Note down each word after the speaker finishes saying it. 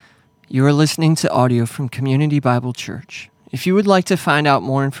You are listening to audio from Community Bible Church. If you would like to find out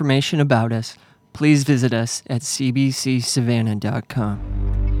more information about us, please visit us at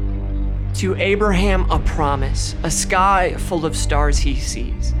cbcsavannah.com. To Abraham a promise, a sky full of stars he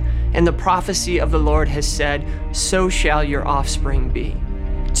sees, and the prophecy of the Lord has said, so shall your offspring be.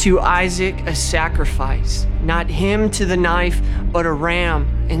 To Isaac a sacrifice, not him to the knife, but a ram,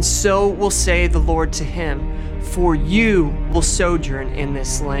 and so will say the Lord to him, for you will sojourn in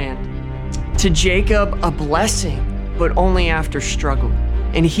this land. To Jacob a blessing, but only after struggle,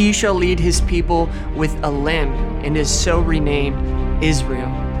 and he shall lead his people with a limb, and is so renamed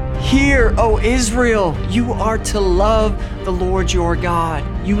Israel. Hear, O Israel, you are to love the Lord your God.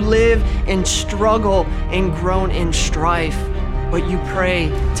 You live in struggle and groan in strife, but you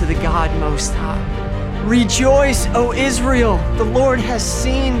pray to the God Most High. Rejoice, O Israel, the Lord has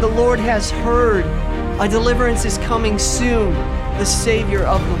seen, the Lord has heard. A deliverance is coming soon, the Savior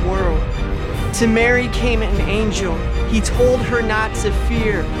of the world. To Mary came an angel. He told her not to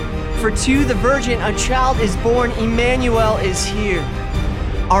fear. For to the virgin a child is born, Emmanuel is here.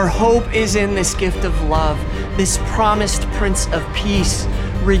 Our hope is in this gift of love, this promised Prince of Peace.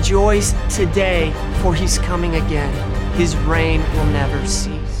 Rejoice today, for he's coming again. His reign will never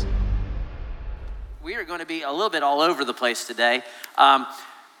cease. We are going to be a little bit all over the place today.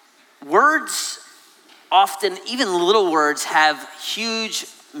 Words often, even little words, have huge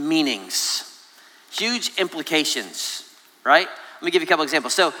meanings. Huge implications, right? Let me give you a couple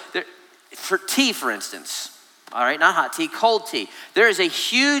examples. So for tea, for instance, all right, not hot tea, cold tea. There is a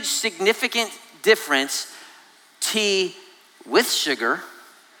huge, significant difference, tea with sugar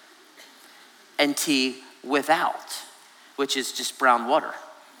and tea without, which is just brown water.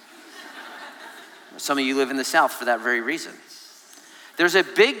 Some of you live in the South for that very reason. There's a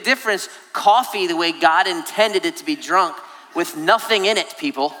big difference, coffee, the way God intended it to be drunk, with nothing in it,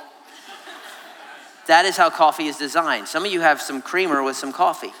 people. That is how coffee is designed. Some of you have some creamer with some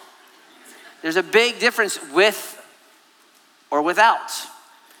coffee. There's a big difference with or without,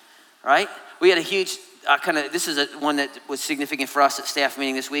 right? We had a huge this is one that was significant for us at staff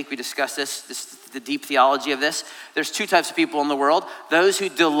meeting this week. We discussed the deep theology of this. There's two types of people in the world. Those who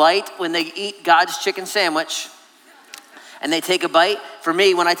delight when they eat God's chicken sandwich and they take a bite. For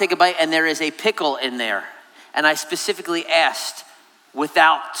me, when I take a bite and there is a pickle in there, and I specifically asked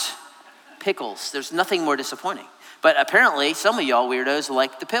without pickles, there's nothing more disappointing. But apparently, some of y'all weirdos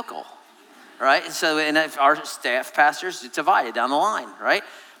like the pickle, right? And so, and if our staff pastors, it's divided down the line, right?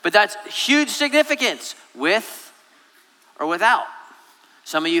 But that's huge significance, with or without.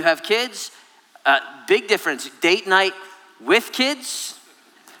 Some of you have kids, big difference. Date night with kids,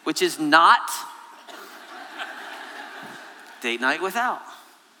 which is not date night without,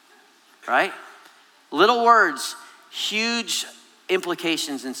 right? Little words, huge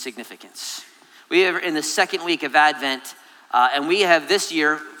implications and significance. We are in the second week of Advent, and we have this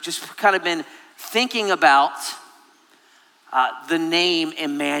year just kind of been thinking about the name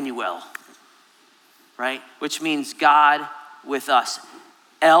Emmanuel, right? Which means God with us.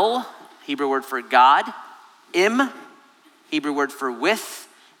 El, Hebrew word for God. Im, Hebrew word for with.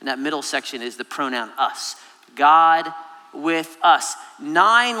 And that middle section is the pronoun us. God with us.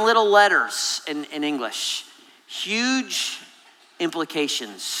 9 little letters in English. Huge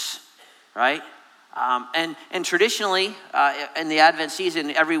implications, right? And traditionally, in the Advent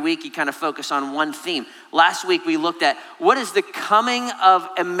season, every week you kind of focus on one theme. Last week we looked at what is the coming of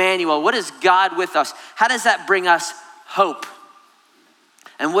Emmanuel? What is God with us? How does that bring us hope?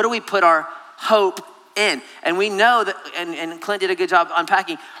 And what do we put our hope in? And we know that, and Clint did a good job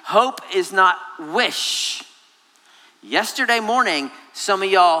unpacking, hope is not wish. Yesterday morning, some of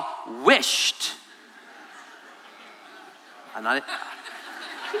y'all wished. I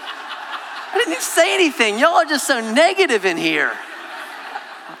didn't even say anything. Y'all are just so negative in here.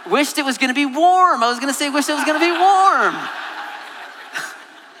 Wished it was going to be warm. I was going to say wished it was going to be warm.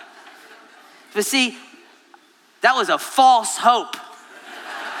 But see, that was a false hope.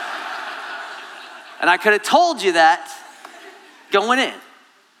 And I could have told you that going in,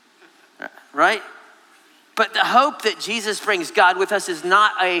 right? But the hope that Jesus brings, God with us, is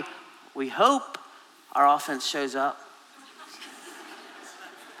not we hope our offense shows up.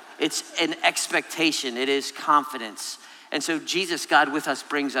 It's an expectation. It is confidence. And so Jesus, God with us,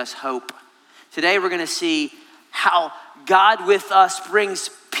 brings us hope. Today we're going to see how God with us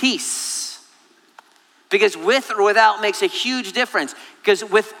brings peace. Because with or without makes a huge difference. Because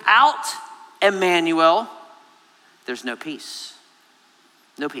without Emmanuel, there's no peace.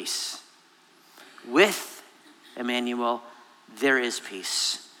 No peace. With Emmanuel, there is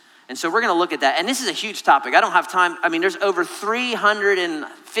peace. And so we're going to look at that. And this is a huge topic. I don't have time. I mean, there's over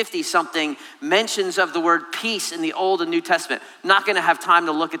 350 something mentions of the word peace in the Old and New Testament. Not going to have time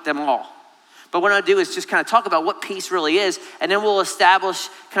to look at them all. But what I'll do is just kind of talk about what peace really is. And then we'll establish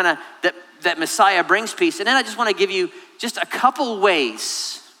kind of that Messiah brings peace. And then I just want to give you just a couple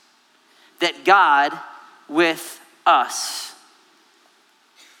ways that God with us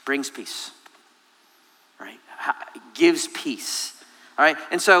brings peace, right? Gives peace, all right?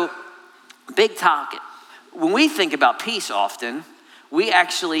 And so, big topic. When we think about peace often, we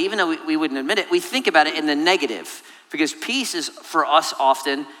actually, even though we wouldn't admit it, we think about it in the negative, because peace is for us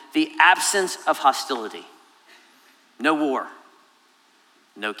often the absence of hostility. No war,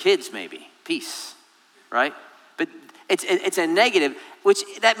 no kids maybe, peace, right? But it's a negative, which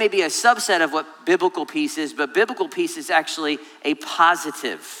that may be a subset of what biblical peace is, but biblical peace is actually a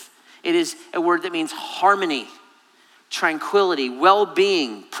positive. It is a word that means harmony, tranquility,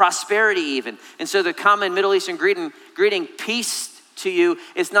 well-being, prosperity even. And so the common Middle Eastern greeting, peace to you,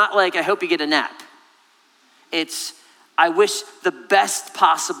 is not like, I hope you get a nap. It's, I wish the best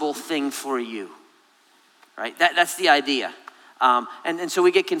possible thing for you, right? That's the idea. And so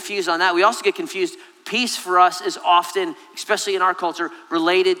we get confused on that. We also get confused. Peace for us is often, especially in our culture,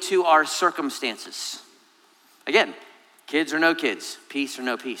 related to our circumstances. Again, kids or no kids, peace or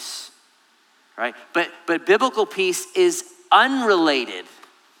no peace, right? But biblical peace is unrelated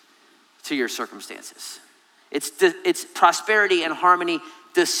to your circumstances. It's prosperity and harmony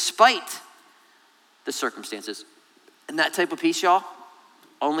despite the circumstances. And that type of peace, y'all,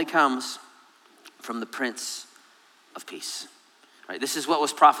 only comes from the Prince of Peace. Right, this is what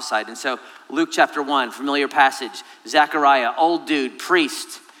was prophesied. And so Luke chapter 1, familiar passage, Zechariah, old dude,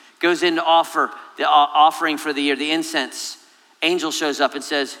 priest, goes in to offer the offering for the year, the incense. Angel shows up and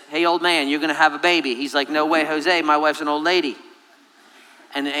says, hey, old man, you're going to have a baby. He's like, no way, Jose, my wife's an old lady.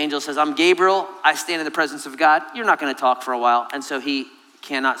 And the angel says, I'm Gabriel. I stand in the presence of God. You're not going to talk for a while. And so he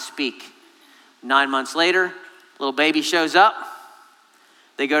cannot speak. 9 months later, little baby shows up.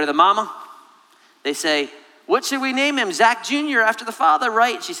 They go to the mama. They say, what should we name him? Zach Jr. after the father,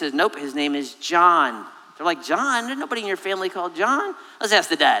 right? She says, nope, his name is John. They're like, John? There's nobody in your family called John? Let's ask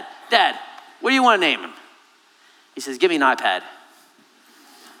the dad. Dad, what do you want to name him? He says, give me an iPad.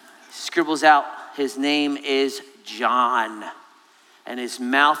 He scribbles out, his name is John. And his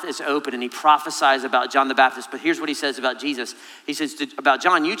mouth is open and he prophesies about John the Baptist. But here's what he says about Jesus. He says about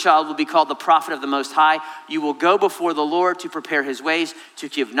John, you child will be called the prophet of the Most High. You will go before the Lord to prepare his ways, to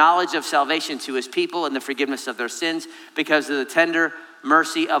give knowledge of salvation to his people and the forgiveness of their sins because of the tender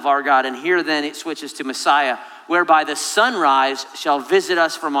mercy of our God. And here then it switches to Messiah, whereby the sunrise shall visit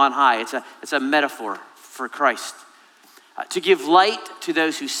us from on high. It's a metaphor for Christ. To give light to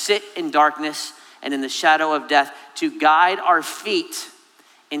those who sit in darkness and in the shadow of death, to guide our feet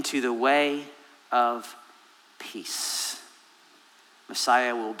into the way of peace.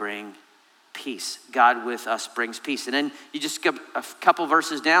 Messiah will bring peace. God with us brings peace. And then you just go a couple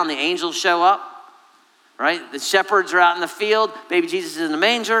verses down, the angels show up, right? The shepherds are out in the field. Baby Jesus is in the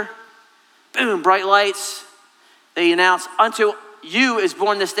manger. Boom, bright lights. They announce, unto you is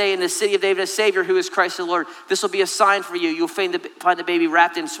born this day in the city of David a Savior who is Christ the Lord. This will be a sign for you. You'll find the baby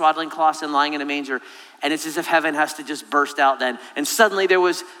wrapped in swaddling cloths and lying in a manger. And it's as if heaven has to just burst out then. And suddenly there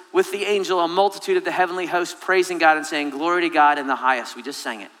was with the angel a multitude of the heavenly host praising God and saying, glory to God in the highest. We just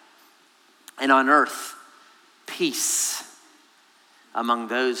sang it. And on earth, peace among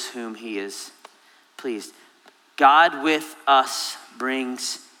those whom he is pleased. God with us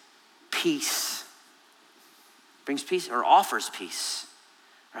brings peace. Brings peace or offers peace,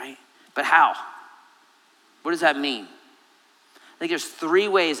 right? But how? What does that mean? I think there's 3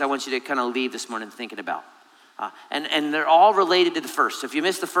 ways I want you to kind of leave this morning thinking about. And they're all related to the first. So if you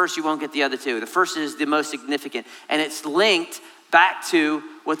miss the first, you won't get the other 2. The first is the most significant, and it's linked back to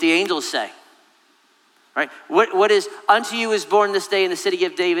what the angels say, right? What is, unto you is born this day in the city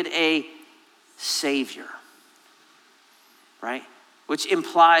of David a Savior, right? Which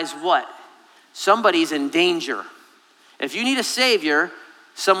implies what? Somebody's in danger. If you need a Savior,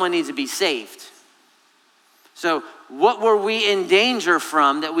 someone needs to be saved. So what were we in danger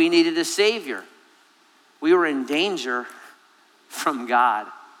from that we needed a Savior? We were in danger from God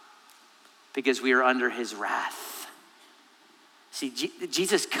because we are under his wrath. See,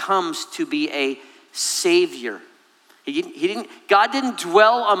 Jesus comes to be a Savior. God didn't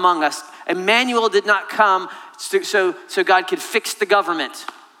dwell among us. Emmanuel did not come so God could fix the government,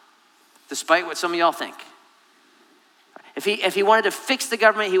 despite what some of y'all think. If he wanted to fix the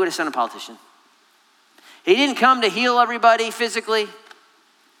government, he would have sent a politician. He didn't come to heal everybody physically.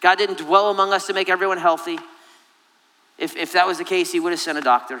 God didn't dwell among us to make everyone healthy. If that was the case, he would have sent a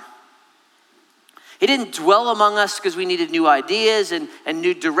doctor. He didn't dwell among us because we needed new ideas and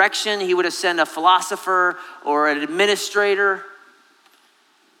new direction. He would have sent a philosopher or an administrator.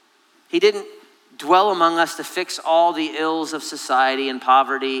 He didn't dwell among us to fix all the ills of society and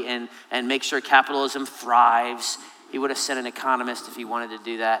poverty and make sure capitalism thrives. He would have sent an economist if he wanted to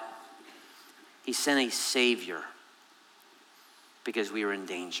do that. He sent a savior because we were in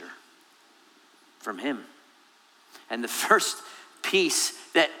danger from him. And the first peace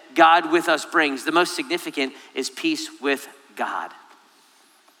that God with us brings, the most significant, is peace with God.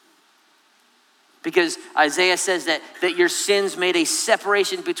 Because Isaiah says that your sins made a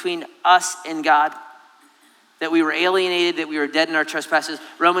separation between us and God, that we were alienated, that we were dead in our trespasses.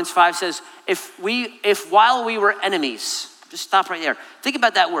 Romans 5 says, if while we were enemies, just stop right there. Think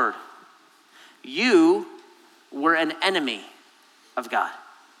about that word. You were an enemy of God.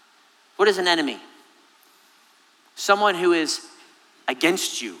 What is an enemy? Someone who is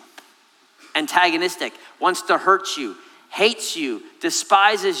against you, antagonistic, wants to hurt you, hates you,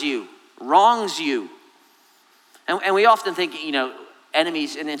 despises you, wrongs you. And we often think,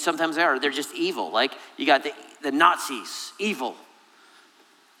 enemies, and sometimes they're just evil. Like you got the Nazis, evil.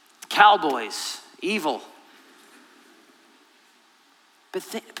 Cowboys, evil. But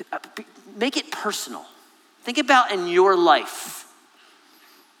make it personal. Think about in your life.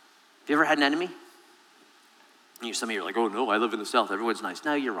 Have you ever had an enemy? Some of you are like, oh no, I live in the South, everyone's nice.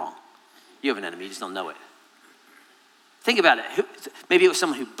 No, you're wrong. You have an enemy, you just don't know it. Think about it. Maybe it was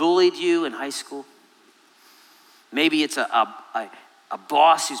someone who bullied you in high school. Maybe it's a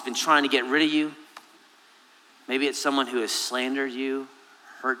boss who's been trying to get rid of you. Maybe it's someone who has slandered you,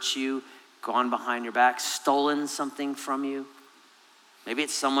 hurt you, gone behind your back, stolen something from you. Maybe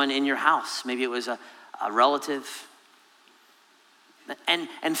it's someone in your house. Maybe it was a relative.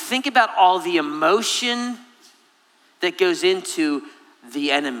 And think about all the emotion that goes into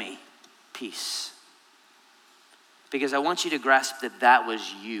the enemy piece. Because I want you to grasp that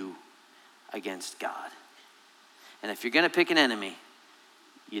was you against God. And if you're going to pick an enemy,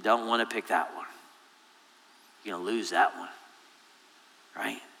 you don't want to pick that one. You're going to lose that one,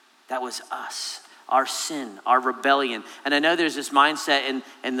 right? That was us, our sin, our rebellion. And I know there's this mindset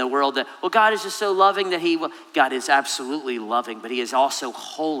in the world that, well, God is just so loving that God is absolutely loving, but he is also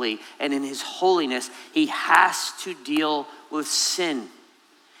holy. And in his holiness, he has to deal with sin.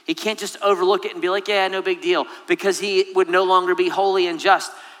 He can't just overlook it and be like, yeah, no big deal, because he would no longer be holy and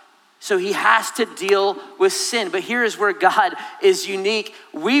just. So he has to deal with sin. But here is where God is unique.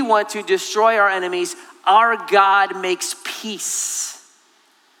 We want to destroy our enemies. Our God makes peace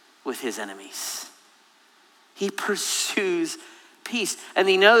with his enemies. He pursues peace. And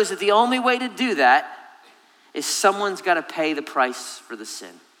he knows that the only way to do that is someone's got to pay the price for the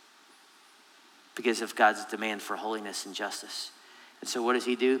sin because of God's demand for holiness and justice. And so what does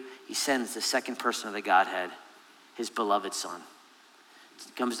he do? He sends the second person of the Godhead, his beloved son.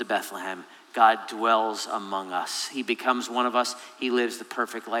 He comes to Bethlehem. God dwells among us. He becomes one of us. He lives the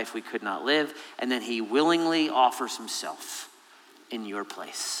perfect life we could not live. And then he willingly offers himself in your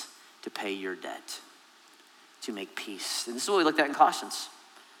place to pay your debt, to make peace. And this is what we looked at in Colossians,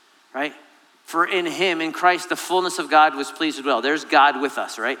 right? For in him, in Christ, the fullness of God was pleased to dwell. There's God with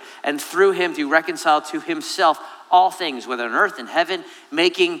us, right? And through him to reconcile to himself all things, whether on earth and heaven,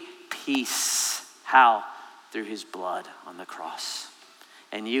 making peace. How? Through his blood on the cross.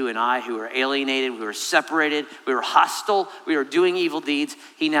 And you and I, who were alienated, we were separated, we were hostile, we were doing evil deeds,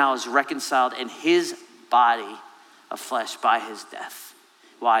 he now is reconciled in his body of flesh by his death.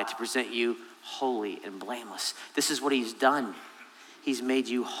 Why? To present you holy and blameless. This is what he's done. He's made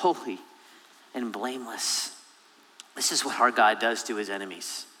you holy and blameless. This is what our God does to his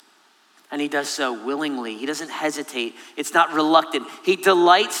enemies. And he does so willingly. He doesn't hesitate. It's not reluctant. He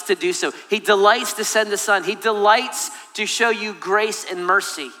delights to do so. He delights to send the Son. He delights to show you grace and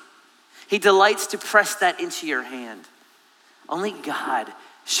mercy. He delights to press that into your hand. Only God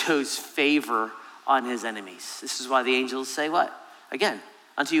shows favor on his enemies. This is why the angels say what? Again,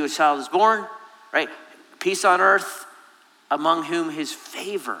 unto you a child is born, right? Peace on earth, among whom his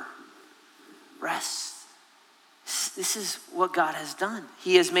favor rests. This is what God has done.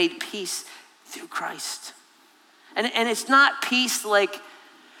 He has made peace through Christ. And it's not peace like,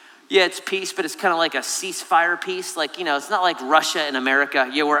 yeah, it's peace, but it's kind of like a ceasefire peace. Like, it's not like Russia and America.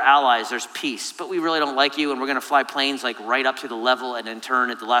 Yeah, we're allies, there's peace, but we really don't like you and we're gonna fly planes like right up to the level and then turn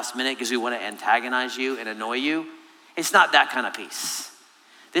at the last minute because we wanna antagonize you and annoy you. It's not that kind of peace.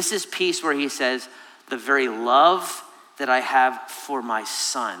 This is peace where he says, the very love that I have for my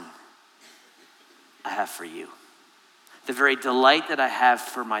son, I have for you. The very delight that I have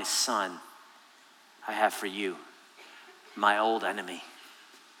for my son, I have for you, my old enemy.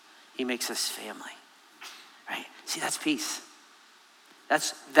 He makes us family. right? See, that's peace.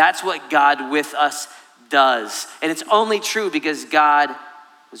 That's what God with us does. And it's only true because God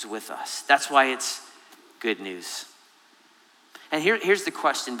was with us. That's why it's good news. And here's the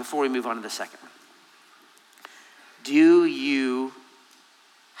question before we move on to the second one. Do you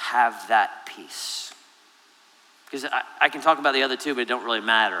have that peace? Because I can talk about the other two, but it don't really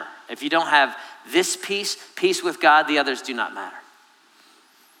matter. If you don't have this peace with God, the others do not matter.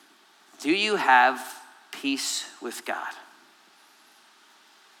 Do you have peace with God?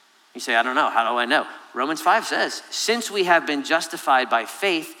 You say, I don't know. How do I know? Romans 5 says, since we have been justified by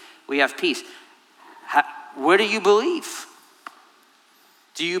faith, we have peace. Where do you believe?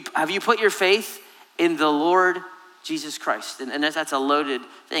 Have you put your faith in the Lord Jesus Christ? And that's a loaded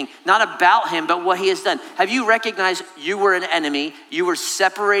thing. Not about him, but what he has done. Have you recognized you were an enemy? You were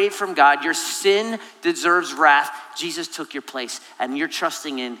separated from God. Your sin deserves wrath. Jesus took your place, and you're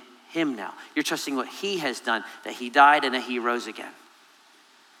trusting in him now. You're trusting what he has done, that he died and that he rose again.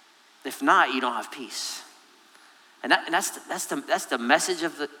 If not, you don't have peace. And that's the message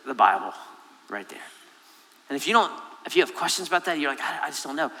of the Bible right there. And if you have questions about that, you're like, I just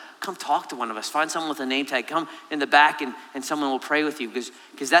don't know. Come talk to one of us. Find someone with a name tag. Come in the back and someone will pray with you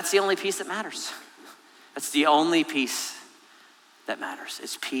because that's the only peace that matters. That's the only peace that matters.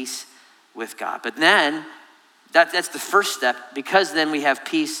 It's peace with God. But then that's the first step, because then we have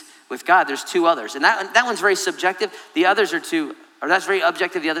peace with God. There's two others. And that one's very subjective. The others that's very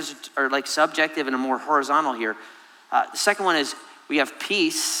objective. The others are like subjective and a more horizontal here. The second one is we have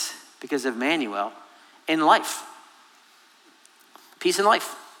peace because of Emmanuel in life. Peace in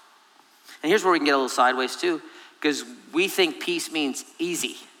life. And here's where we can get a little sideways too, because we think peace means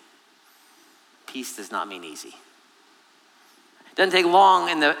easy. Peace does not mean easy. It doesn't take long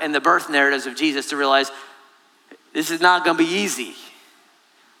in the birth narratives of Jesus to realize this is not going to be easy,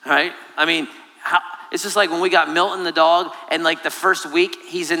 right? I mean, it's just like when we got Milton the dog, and like the first week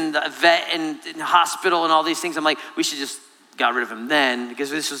he's in the vet and in the hospital and all these things. I'm like, we should just got rid of him then,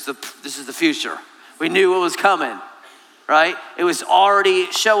 because this is the future. We knew what was coming, right? It was already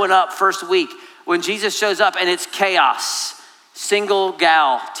showing up first week. When Jesus shows up and it's chaos, single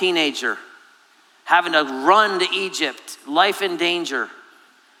gal, teenager, having to run to Egypt, life in danger,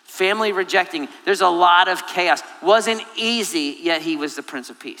 family rejecting. There's a lot of chaos. Wasn't easy, yet he was the Prince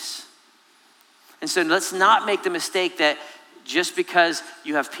of Peace. And so let's not make the mistake that just because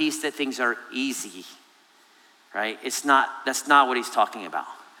you have peace that things are easy, right? That's not what he's talking about.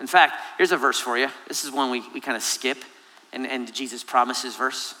 In fact, here's a verse for you. This is one we kind of skip, and Jesus promises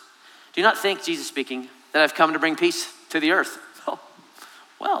verse. Do not think, Jesus speaking, that I've come to bring peace to the earth. Oh,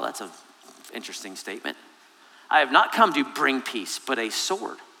 well, that's an interesting statement. I have not come to bring peace, but a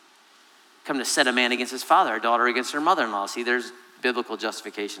sword. Come to set a man against his father, a daughter against her mother-in-law. See, there's biblical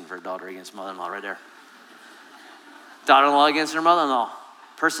justification for a daughter against mother-in-law right there. Daughter-in-law against her mother-in-law.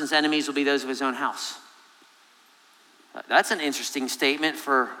 Person's enemies will be those of his own house. That's an interesting statement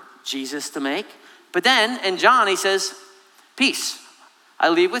for Jesus to make. But then in John, he says, peace I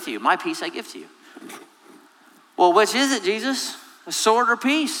leave with you. My peace I give to you. Well, which is it, Jesus? A sword or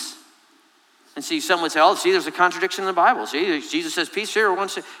peace? And see, some would say, oh, see, there's a contradiction in the Bible. See, Jesus says peace here.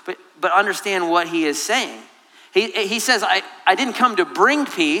 But understand what he is saying. He says, I didn't come to bring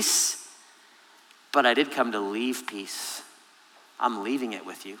peace, but I did come to leave peace. I'm leaving it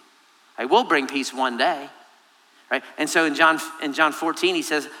with you. I will bring peace one day. Right? And so in John 14, he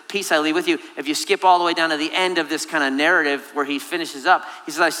says, peace I leave with you. If you skip all the way down to the end of this kind of narrative where he finishes up,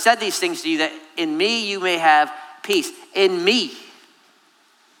 he says, I said these things to you that in me you may have peace. In me.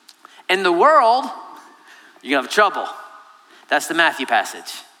 In the world, you're going to have trouble. That's the Matthew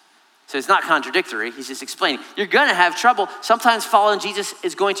passage. So it's not contradictory. He's just explaining. You're going to have trouble. Sometimes following Jesus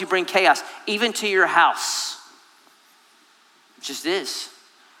is going to bring chaos, even to your house. It just is.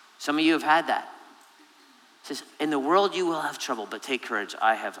 Some of you have had that. It says, in the world you will have trouble, but take courage.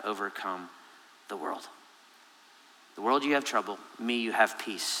 I have overcome the world. The world you have trouble. Me you have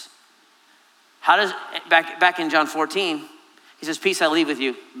peace. How does, back in John 14, he says, peace I leave with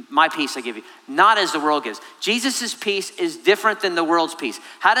you, my peace I give you. Not as the world gives. Jesus' peace is different than the world's peace.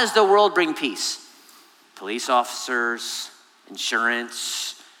 How does the world bring peace? Police officers,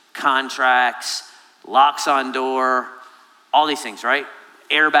 insurance, contracts, locks on door, all these things, right?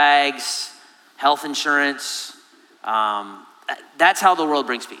 Airbags, health insurance. That's how the world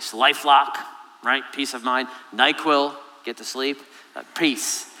brings peace. LifeLock, right? Peace of mind. NyQuil, get to sleep.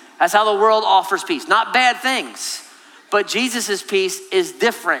 Peace. That's how the world offers peace. Not bad things. But Jesus' peace is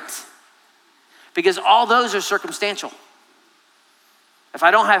different because all those are circumstantial. If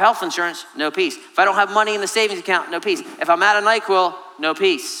I don't have health insurance, no peace. If I don't have money in the savings account, no peace. If I'm out of NyQuil, no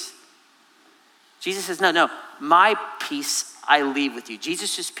peace. Jesus says, no, my peace I leave with you.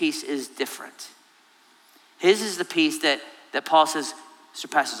 Jesus' peace is different. His is the peace that Paul says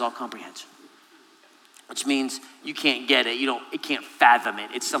surpasses all comprehension, which means you can't get it. You can't fathom it.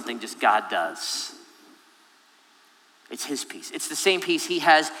 It's something just God does. It's his peace. It's the same peace he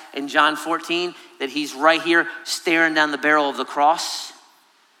has in John 14, that he's right here staring down the barrel of the cross,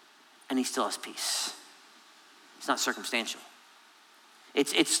 and he still has peace. It's not circumstantial.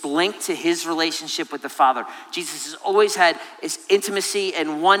 It's linked to his relationship with the Father. Jesus has always had his intimacy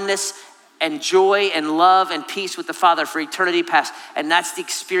and oneness and joy and love and peace with the Father for eternity past. And that's the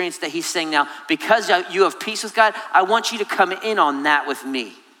experience that he's saying now. Because you have peace with God, I want you to come in on that with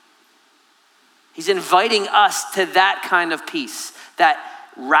me. He's inviting us to that kind of peace, that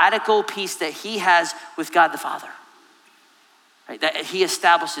radical peace that he has with God the Father, right? That he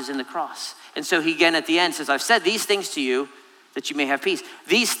establishes in the cross. And so he again at the end says, I've said these things to you that you may have peace.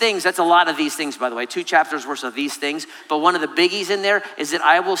 These things, that's a lot of these things, by the way, 2 chapters worth of these things. But one of the biggies in there is that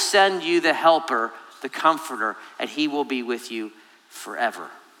I will send you the helper, the comforter, and he will be with you forever.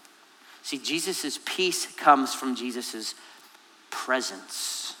 See, Jesus' peace comes from Jesus'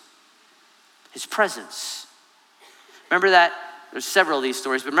 presence. His presence. Remember that? There's several of these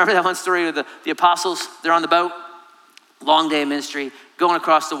stories, but remember that one story of the apostles? They're on the boat, long day of ministry, going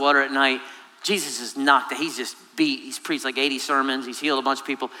across the water at night. Jesus is knocked out. He's just beat. He's preached like 80 sermons. He's healed a bunch of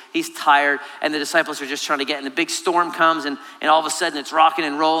people. He's tired. And the disciples are just trying to get in. The big storm comes and all of a sudden it's rocking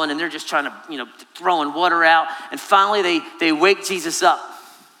and rolling and they're just trying to, throwing water out. And finally they wake Jesus up.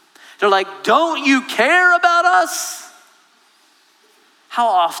 They're like, don't you care about us? How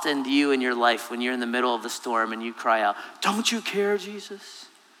often do you in your life, when you're in the middle of the storm and you cry out, don't you care, Jesus?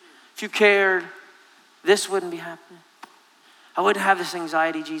 If you cared, this wouldn't be happening. I wouldn't have this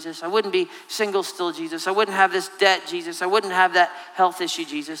anxiety, Jesus. I wouldn't be single still, Jesus. I wouldn't have this debt, Jesus. I wouldn't have that health issue,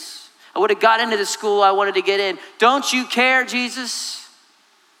 Jesus. I would have got into the school I wanted to get in. Don't you care, Jesus?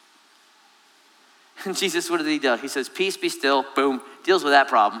 And Jesus, what did he do? He says, peace be still. Boom. Deals with that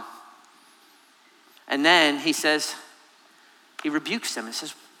problem. And then he says, he rebukes them and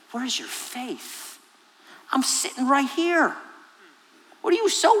says, where's your faith? I'm sitting right here. What are you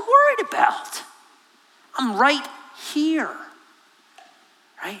so worried about? I'm right here.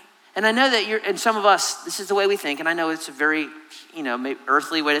 Right? And I know that and some of us, this is the way we think, and I know it's a very, maybe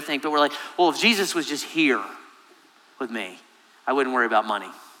earthly way to think, but we're like, well, if Jesus was just here with me, I wouldn't worry about money.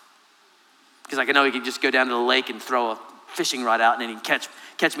 Because I know he could just go down to the lake and throw a fishing rod out and then he can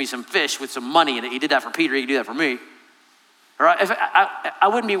catch me some fish with some money in it. He did that for Peter, he can do that for me. All right? I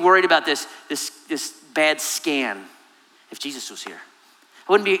wouldn't be worried about this bad scan if Jesus was here.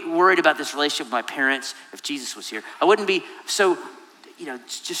 I wouldn't be worried about this relationship with my parents if Jesus was here. I wouldn't be so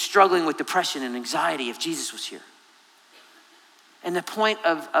just struggling with depression and anxiety if Jesus was here. And the point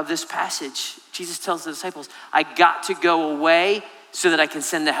of this passage, Jesus tells the disciples, I got to go away so that I can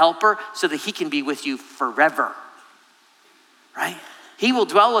send the helper so that he can be with you forever, right? He will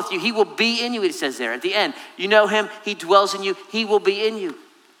dwell with you. He will be in you, it says there at the end. You know him, he dwells in you, he will be in you.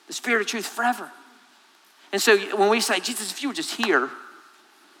 The Spirit of truth forever. And so when we say, Jesus, if you were just here,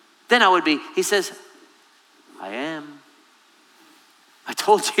 then I would be. He says, I am. I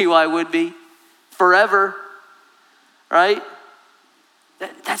told you I would be forever, right?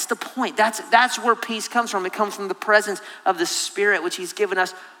 That's the point. That's where peace comes from. It comes from the presence of the Spirit, which he's given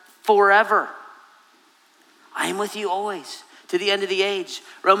us forever. I am with you always to the end of the age.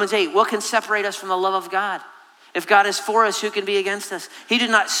 Romans 8, what can separate us from the love of God? If God is for us, who can be against us? He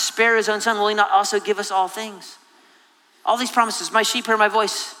did not spare his own son. Will he not also give us all things? All these promises, my sheep hear my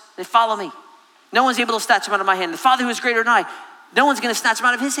voice. They follow me. No one's able to snatch them out of my hand. The Father who is greater than I, no one's going to snatch them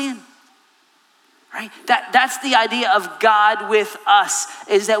out of his hand. Right? That's the idea of God with us,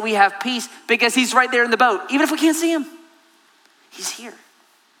 is that we have peace because he's right there in the boat. Even if we can't see him, he's here.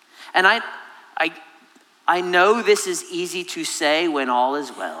 And I know this is easy to say when all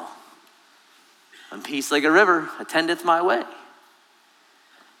is well. When peace like a river attendeth my way.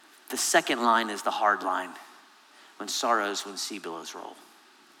 The second line is the hard line. When sea billows roll.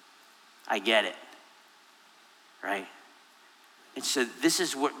 I get it, right? And so this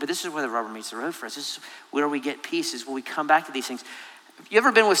is where the rubber meets the road for us. This is where we get peace, is when we come back to these things. Have you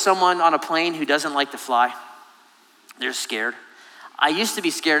ever been with someone on a plane who doesn't like to fly? They're scared. I used to be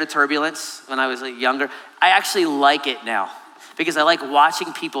scared of turbulence when I was younger. I actually like it now because I like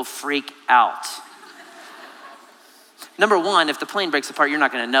watching people freak out. Number one, if the plane breaks apart, you're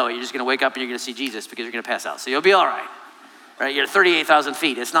not going to know it. You're just going to wake up and you're going to see Jesus because you're going to pass out. So you'll be all right. Right? You're 38,000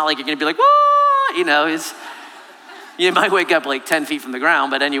 feet. It's not like you're going to be like, whoa, you might wake up like 10 feet from the ground,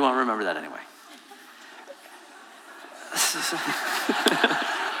 but then you won't remember that anyway.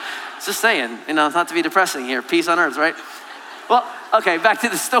 So Just saying, not to be depressing here. Peace on earth, right? Well, okay, back to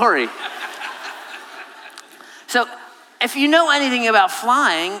the story. So if you know anything about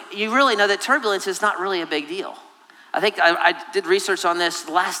flying, you really know that turbulence is not really a big deal. I think I did research on this.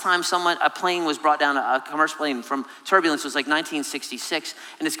 The last time a plane was brought down, a commercial plane from turbulence was like 1966.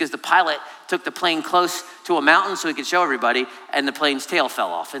 And it's because the pilot took the plane close to a mountain so he could show everybody, and the plane's tail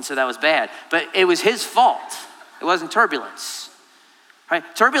fell off. And so that was bad. But it was his fault. It wasn't turbulence, right?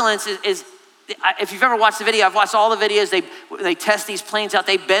 Turbulence is if you've ever watched the video, I've watched all the videos. They test these planes out.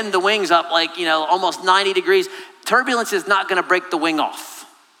 They bend the wings up like, almost 90 degrees. Turbulence is not going to break the wing off.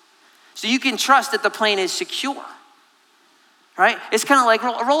 So you can trust that the plane is secure. Right? It's kind of like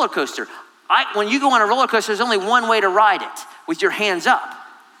a roller coaster. When you go on a roller coaster, there's only one way to ride it, with your hands up.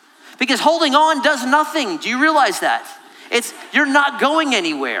 Because holding on does nothing. Do you realize that? You're not going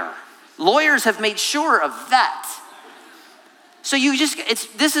anywhere. Lawyers have made sure of that. So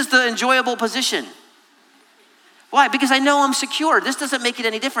this is the enjoyable position. Why? Because I know I'm secure. This doesn't make it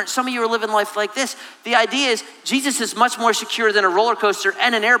any different. Some of you are living life like this. The idea is Jesus is much more secure than a roller coaster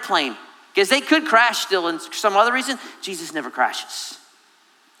and an airplane. Because they could crash still and some other reason. Jesus never crashes.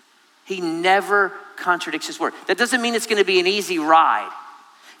 He never contradicts his word. That doesn't mean it's going to be an easy ride.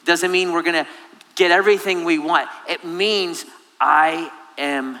 It doesn't mean we're going to get everything we want. It means I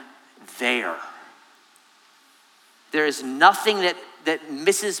am there. There is nothing that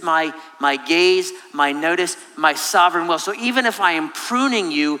misses my gaze, my notice, my sovereign will. So even if I am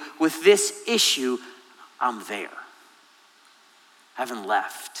pruning you with this issue, I'm there. I haven't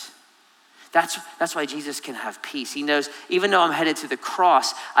left. That's why Jesus can have peace. He knows, even though I'm headed to the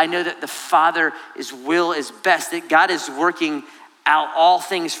cross, I know that the Father's will is best, that God is working out all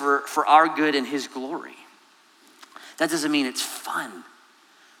things for our good and his glory. That doesn't mean it's fun,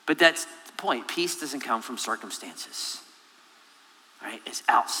 but that's the point. Peace doesn't come from circumstances, right? It's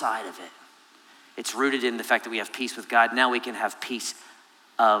outside of it. It's rooted in the fact that we have peace with God. Now we can have peace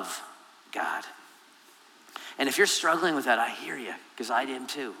of God. And if you're struggling with that, I hear you, because I am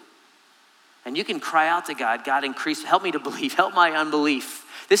too. And you can cry out to God, God, help me to believe, help my unbelief.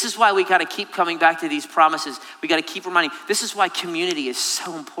 This is why we got to keep coming back to these promises. We got to keep reminding. This is why community is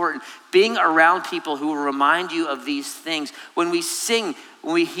so important. Being around people who will remind you of these things. When we sing,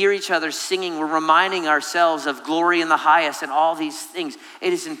 when we hear each other singing, we're reminding ourselves of glory in the highest and all these things.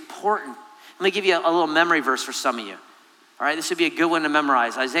 It is important. Let me give you a little memory verse for some of you. All right, this would be a good one to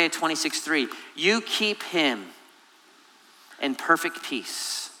memorize. Isaiah 26:3. You keep him in perfect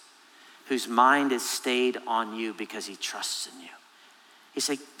peace, whose mind is stayed on you because he trusts in you. He's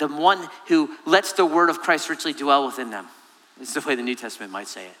like the one who lets the word of Christ richly dwell within them. This is the way the New Testament might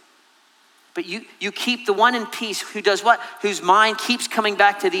say it. But you keep the one in peace who does what? Whose mind keeps coming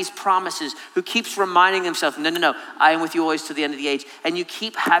back to these promises, who keeps reminding himself, no, I am with you always to the end of the age. And you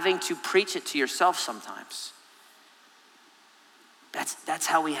keep having to preach it to yourself sometimes. That's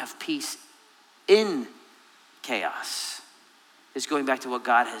how we have peace in chaos. Is going back to what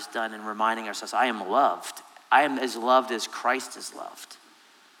God has done and reminding ourselves, I am loved. I am as loved as Christ is loved.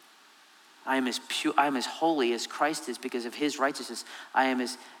 I am as pure, I am as holy as Christ is because of his righteousness. I am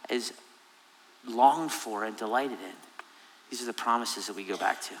as longed for and delighted in. These are the promises that we go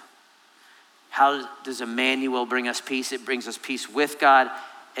back to. How does Emmanuel bring us peace? It brings us peace with God.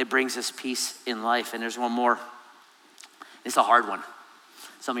 It brings us peace in life. And there's one more. It's a hard one.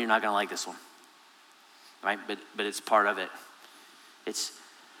 Some of you are not going to like this one, right? But it's part of it.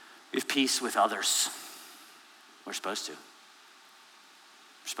 We have peace with others. We're supposed to.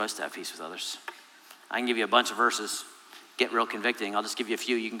 We're supposed to have peace with others. I can give you a bunch of verses, get real convicting. I'll just give you a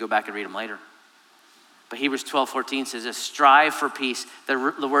few. You can go back and read them later. But Hebrews 12:14 says this, strive for peace.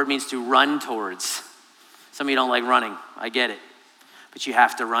 The word means to run towards. Some of you don't like running. I get it. But you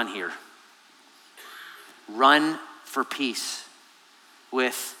have to run here. Run for peace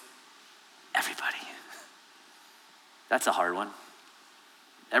with everybody. That's a hard one.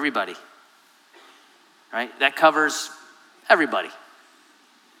 Everybody, right? That covers everybody.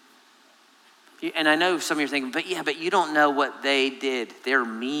 And I know some of you are thinking, but you don't know what they did. They're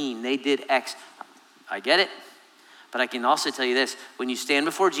mean. They did X. I get it. But I can also tell you this. When you stand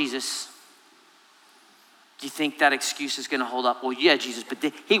before Jesus, do you think that excuse is going to hold up? Well, yeah, Jesus, but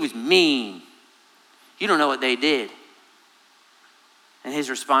he was mean. You don't know what they did. And his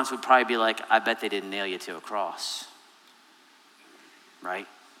response would probably be like, I bet they didn't nail you to a cross. Right?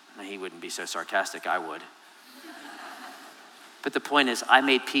 He wouldn't be so sarcastic, I would. But the point is, I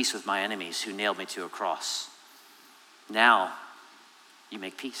made peace with my enemies who nailed me to a cross. Now, you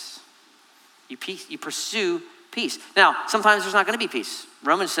make peace. You pursue peace. Now, sometimes there's not going to be peace.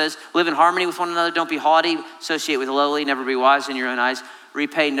 Romans says, live in harmony with one another. Don't be haughty. Associate with the lowly. Never be wise in your own eyes.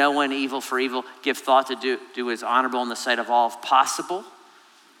 repay no one evil for evil. Give thought to do what is honorable in the sight of all if possible.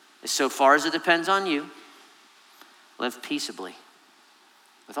 So far as it depends on you, live peaceably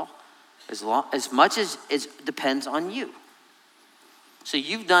with all. As much as it depends on you. So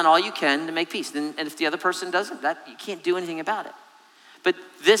you've done all you can to make peace. And if the other person doesn't, you can't do anything about it. But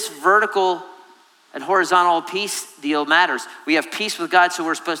this vertical and horizontal peace deal matters. We have peace with God, so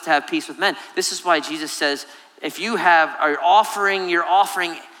we're supposed to have peace with men. This is why Jesus says, if you are offering your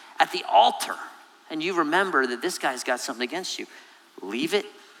offering at the altar, and you remember that this guy's got something against you, leave it,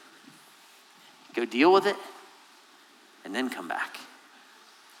 go deal with it, and then come back.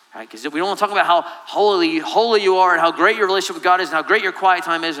 Right? Because we don't want to talk about how holy you are and how great your relationship with God is and how great your quiet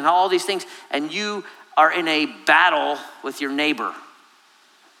time is and how all these things, and you are in a battle with your neighbor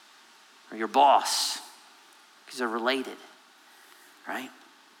or your boss because they're related, right?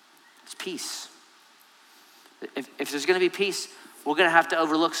 It's peace. If there's going to be peace, we're going to have to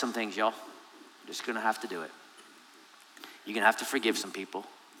overlook some things, y'all. We're just going to have to do it. You're going to have to forgive some people.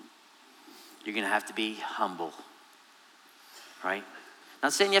 You're going to have to be humble, right?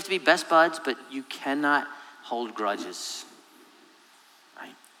 Not saying you have to be best buds, but you cannot hold grudges,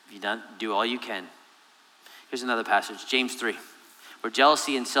 right? If you do all you can. Here's another passage, James 3. Where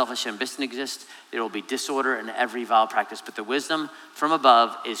jealousy and selfish ambition exist, there will be disorder in every vile practice. But the wisdom from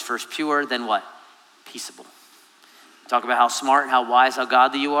above is first pure, then what? Peaceable. Talk about how smart, how wise, how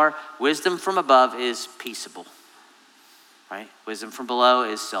godly you are. Wisdom from above is peaceable, right? Wisdom from below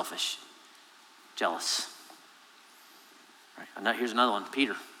is selfish, jealous. Right. Here's another one,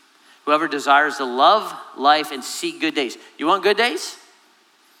 Peter. Whoever desires to love life and seek good days. You want good days?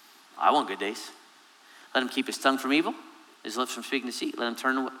 I want good days. Let him keep his tongue from evil, his lips from speaking deceit. Let him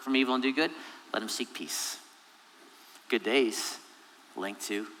turn from evil and do good. Let him seek peace. Good days linked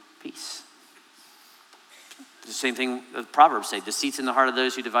to peace. The same thing the Proverbs say. Deceit's in the heart of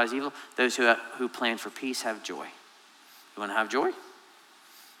those who devise evil. Those who plan for peace have joy. You want to have joy?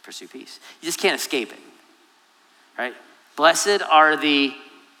 Pursue peace. You just can't escape it, right? Blessed are the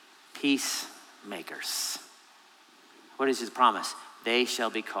peacemakers. What is his promise? They shall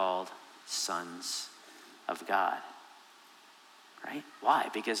be called sons of God. Right? Why?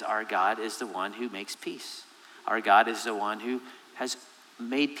 Because our God is the one who makes peace. Our God is the one who has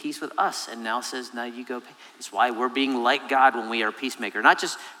made peace with us and now says, now you go. It's why we're being like God when we are a peacemaker. Not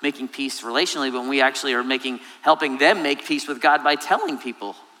just making peace relationally, but when we actually are helping them make peace with God by telling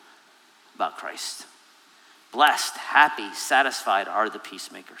people about Christ. Blessed, happy, satisfied are the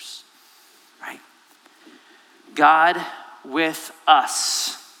peacemakers. Right? God with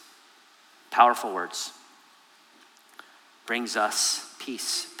us. Powerful words. Brings us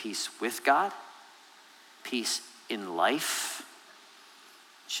peace. Peace with God. Peace in life.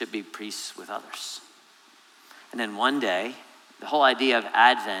 Should be peace with others. And then one day, the whole idea of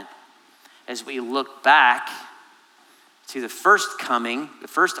Advent, as we look back to the first coming, the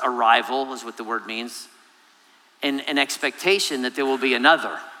first arrival is what the word means, and an expectation that there will be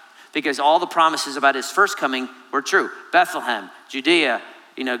another. Because all the promises about his first coming were true. Bethlehem, Judea,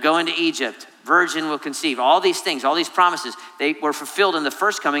 go into Egypt, virgin will conceive. All these things, all these promises, they were fulfilled in the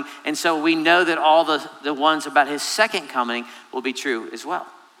first coming. And so we know that all the ones about his second coming will be true as well.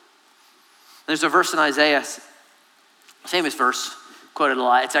 There's a verse in Isaiah, famous verse, quoted a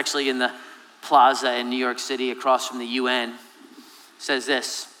lot. It's actually in the plaza in New York City across from the UN. It says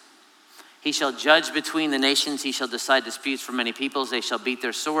this: he shall judge between the nations. He shall decide disputes for many peoples. They shall beat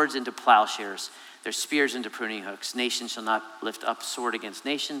their swords into plowshares, their spears into pruning hooks. Nation shall not lift up sword against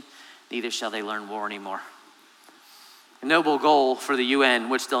nation, neither shall they learn war anymore. A noble goal for the UN,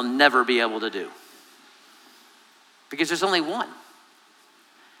 which they'll never be able to do. Because there's only one.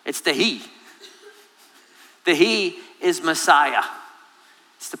 It's the He. The He is Messiah.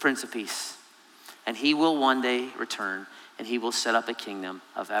 It's the Prince of Peace. And he will one day return, and he will set up a kingdom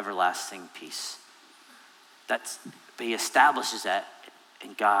of everlasting peace. But he establishes that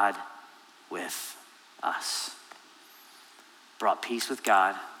in God with us. Brought peace with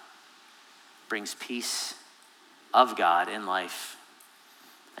God, brings peace of God in life,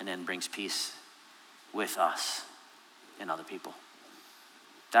 and then brings peace with us and other people.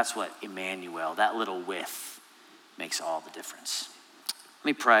 That's what Emmanuel, that little with, makes all the difference. Let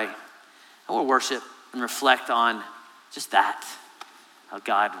me pray. I will worship and reflect on just that, how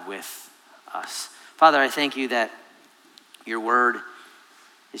God with us. Father, I thank you that your word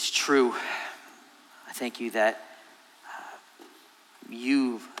is true. I thank you that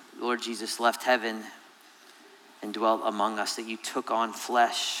you, Lord Jesus, left heaven and dwelt among us, that you took on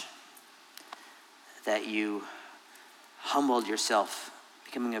flesh, that you humbled yourself,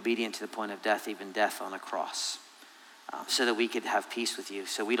 becoming obedient to the point of death, even death on a cross. so that we could have peace with you,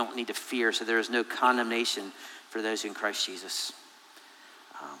 so we don't need to fear, so there is no condemnation for those who in Christ Jesus.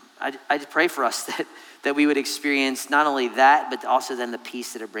 I just pray for us that we would experience not only that, but also then the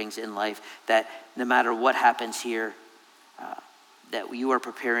peace that it brings in life, that no matter what happens here, that you are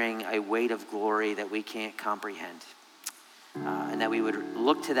preparing a weight of glory that we can't comprehend. And that we would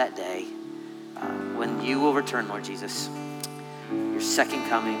look to that day when you will return, Lord Jesus, your second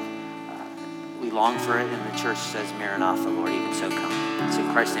coming. We long for it, and the church says, Maranatha, Lord, even so come. It's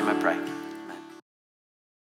in Christ's name I pray.